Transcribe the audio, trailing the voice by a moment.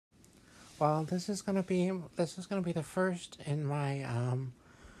Well, this is gonna be the first in my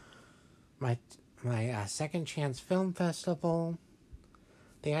second chance film festival.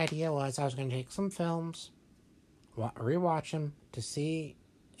 The idea was I was gonna take some films, rewatch them to see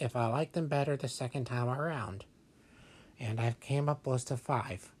if I like them better the second time around, and I came up with a list of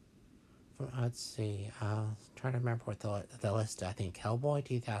five. Let's see. Trying to remember what the list. I think Hellboy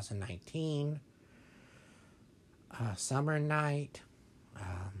 2019, Summer Night,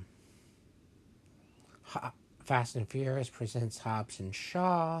 Fast and Furious presents Hobbs and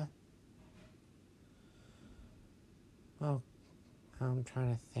Shaw. Well, I'm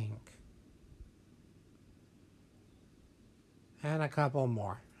trying to think. And a couple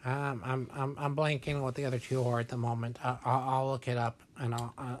more. I'm blanking on what the other two are at the moment. I'll look it up and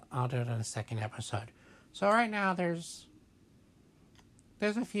I'll do it in a second episode. So right now there's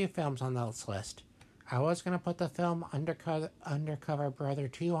a few films on this list. I was gonna put the film Undercover Brother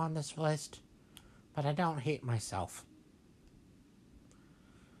 2 on this list, but I don't hate myself.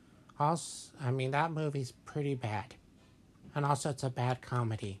 Also, I mean that movie's pretty bad, and also it's a bad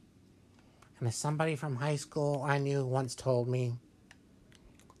comedy. And as somebody from high school I knew once told me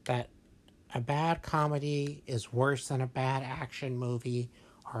that a bad comedy is worse than a bad action movie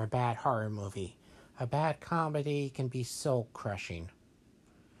or a bad horror movie. A bad comedy can be soul crushing.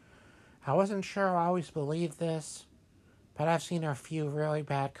 I wasn't sure I always believed this, but I've seen a few really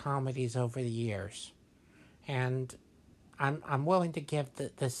bad comedies over the years, and I'm willing to give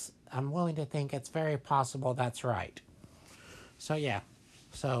this. I'm willing to think it's very possible that's right. So yeah,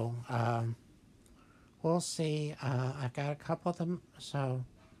 so we'll see. I've got a couple of them. So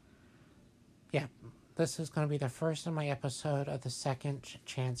yeah, this is going to be the first of my episode of the Second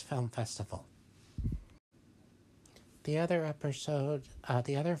Chance Film Festival. The other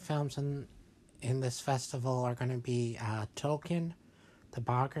films in this festival are going to be Tolkien, the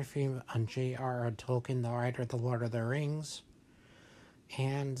biography on J.R.R. Tolkien, the writer of The Lord of the Rings,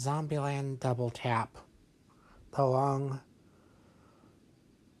 and Zombieland Double Tap,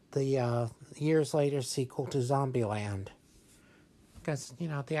 the years later sequel to Zombieland. Because,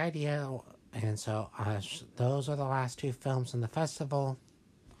 the idea, and so those are the last two films in the festival.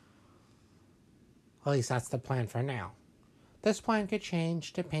 At least that's the plan for now. This plan could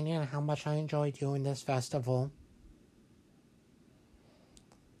change depending on how much I enjoy doing this festival.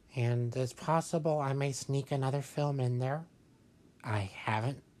 And it's possible I may sneak another film in there. I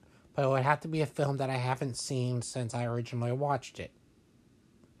haven't. But it would have to be a film that I haven't seen since I originally watched it.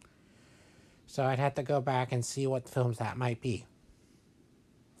 So I'd have to go back and see what films that might be.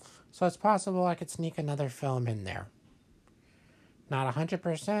 So it's possible I could sneak another film in there. Not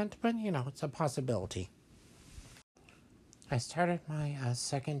 100%, but it's a possibility. I started my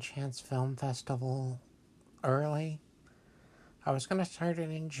Second Chance Film Festival early. I was going to start it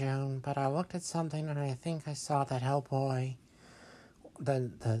in June, but I looked at something and I think I saw that Hellboy,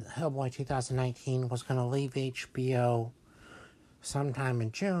 the Hellboy 2019 was going to leave HBO sometime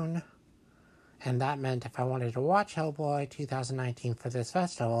in June. And that meant if I wanted to watch Hellboy 2019 for this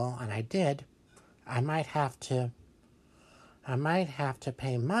festival, and I did, I might have to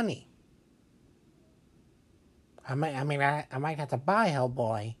pay money. I might have to buy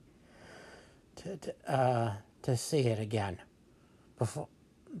Hellboy to see it again.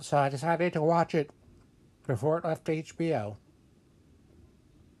 So I decided to watch it before it left HBO.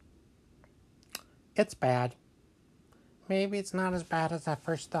 It's bad. Maybe it's not as bad as I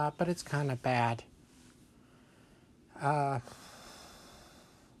first thought, but it's kind of bad.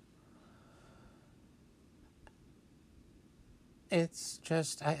 It's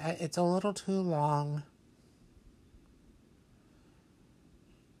just, it's a little too long.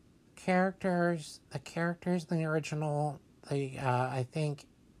 The characters in the original, I think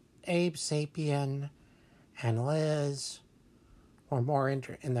Abe Sapien and Liz were more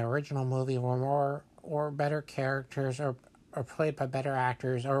in the original movie or better characters or played by better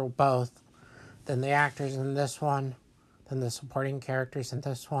actors or both than the actors in this one, than the supporting characters in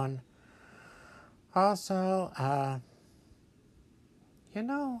this one. Also, I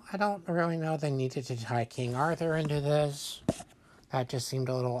don't really know they needed to tie King Arthur into this. That just seemed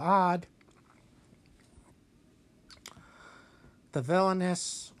a little odd. The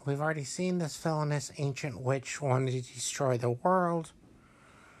villainous, we've already seen this villainous ancient witch wanting to destroy the world.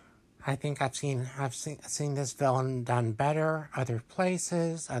 I think I've seen this villain done better, other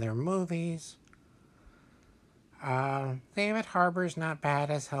places, other movies. David Harbour's not bad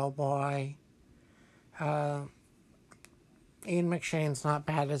as Hellboy. Ian McShane's not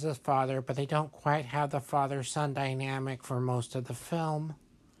bad as his father, but they don't quite have the father-son dynamic for most of the film.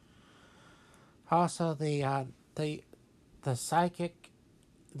 Also, the psychic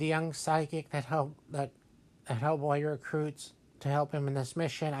the young psychic that Hellboy recruits to help him in this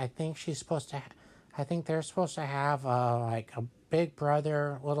mission. I think I think they're supposed to have like a big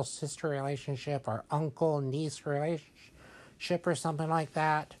brother, little sister relationship, or uncle niece relationship, or something like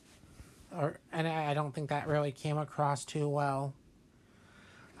that. And I don't think that really came across too well.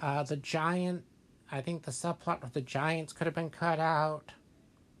 The giant, I think the subplot with the giants could have been cut out.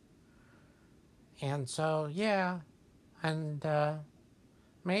 And so, yeah. And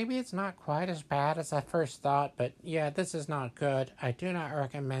maybe it's not quite as bad as I first thought, but yeah, this is not good. I do not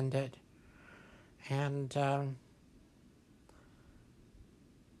recommend it. And,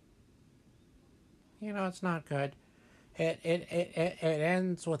 it's not good. It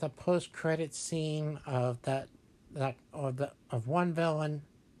ends with a post-credit scene of of one villain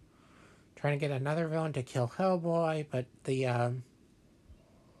trying to get another villain to kill Hellboy, but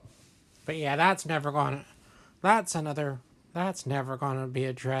yeah, that's never gonna be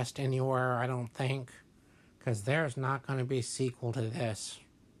addressed anywhere, I don't think, because there's not gonna be a sequel to this.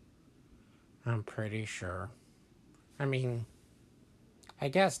 I'm pretty sure. I mean, I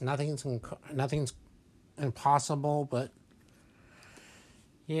guess nothing's impossible, but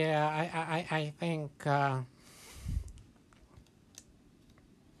yeah, I think I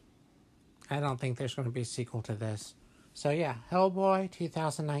don't think there's going to be a sequel to this. So yeah, Hellboy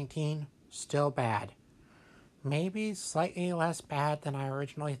 2019, still bad. Maybe slightly less bad than I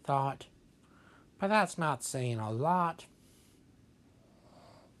originally thought, but that's not saying a lot.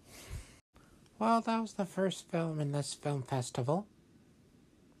 Well, that was the first film in this film festival.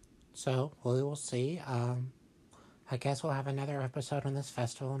 So we will see. I guess we'll have another episode on this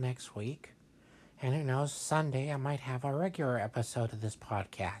festival next week. And who knows, Sunday I might have a regular episode of this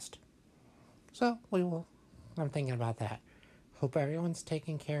podcast. So I'm thinking about that. Hope everyone's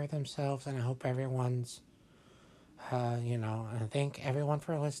taking care of themselves, and I hope everyone's, I thank everyone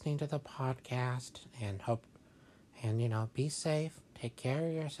for listening to the podcast, and be safe, take care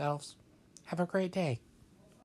of yourselves. Have a great day.